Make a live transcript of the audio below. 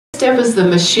step is the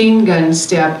machine gun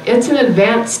step. It's an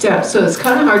advanced step, so it's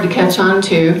kind of hard to catch on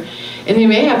to, and you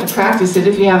may have to practice it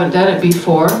if you haven't done it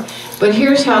before. But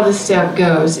here's how the step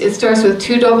goes. It starts with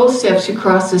 2 double steps. You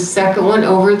cross the second one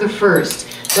over the first.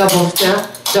 Double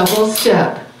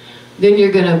step. Then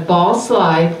you're going to ball,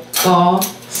 slide,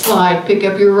 pick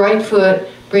up your right foot,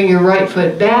 bring your right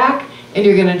foot back, and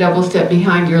you're going to double step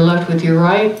behind your left with your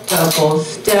right, double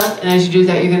step, and as you do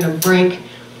that, you're going to break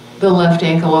the left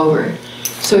ankle over.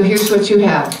 So here's what you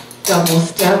have. Double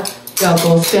step,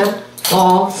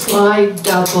 ball, slide,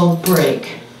 double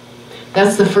break.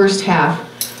 That's the first half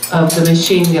of the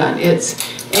machine gun. It's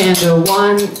and a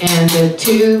 1, and a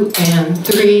 2, and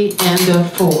 3, and a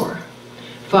 4.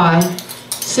 5,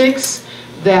 6,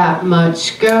 that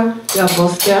much go. Double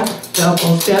step,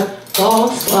 ball,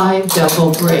 slide,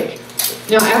 double break.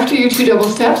 Now after your 2 double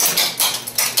steps,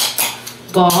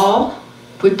 ball,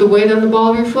 put the weight on the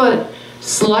ball of your foot,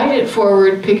 slide it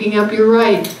forward, picking up your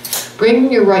right,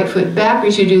 bring your right foot back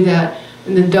as you do that,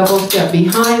 and then double step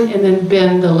behind, and then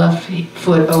bend the left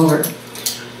foot over.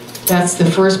 That's the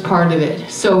first part of it.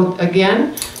 So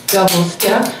again, double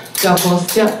step,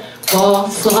 ball,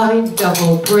 slide,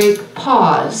 double break,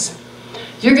 pause.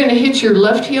 You're going to hit your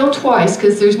left heel twice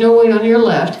because there's no weight on your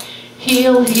left.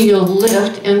 Heel,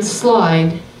 lift, and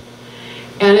slide.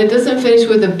 And it doesn't finish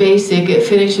with a basic, it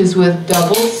finishes with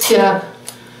double step,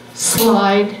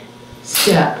 slide,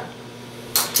 step.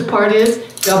 The part is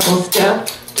double step,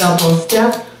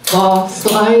 ball,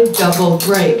 slide, double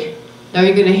break. Now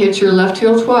you're going to hit your left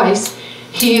heel twice,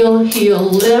 heel,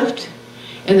 lift,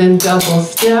 and then double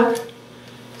step,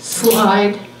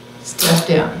 slide, step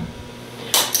down.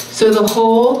 So the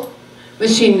whole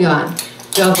machine gun,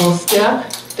 double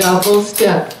step,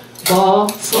 ball,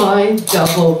 slide,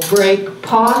 double break,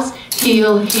 pause,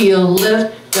 heel,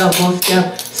 lift, double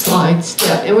step, slide,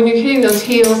 step. And when you're hitting those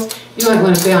heels, you might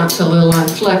want to bounce a little on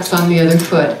flex on the other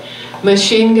foot.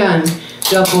 Machine gun,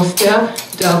 double step,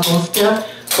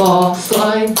 ball,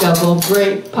 slide, double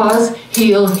break, pause,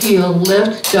 heel,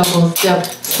 lift, double step,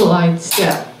 slide,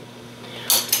 step.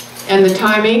 And the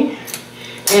timing,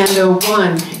 and a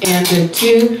 1, and a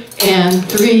 2, and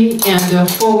 3, and a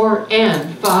 4,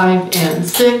 and 5, and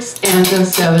 6, and a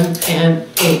 7, and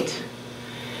 8.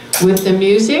 With the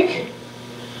music.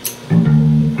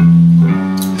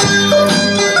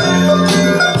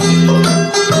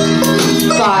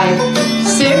 5,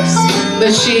 6,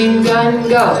 machine gun,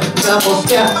 go. Double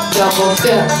step,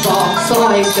 ball,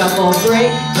 slide, double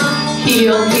break,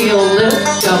 heel,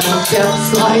 lift, double step,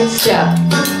 slide, step.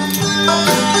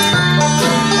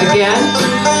 Again,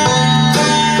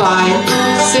 5,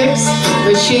 6,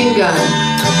 machine gun,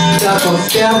 double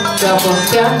step,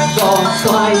 ball,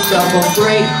 slide, double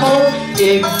break, hold,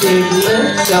 dig,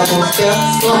 lift, double step,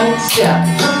 slide, step.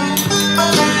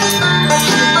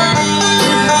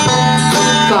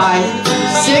 5,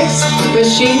 6,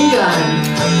 machine gun.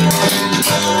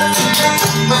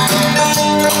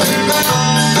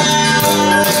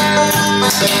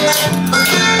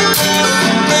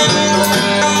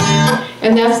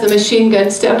 And that's the machine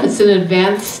gun step. It's an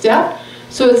advanced step,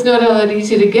 so it's not all that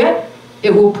easy to get.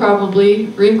 It will probably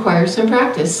require some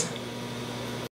practice.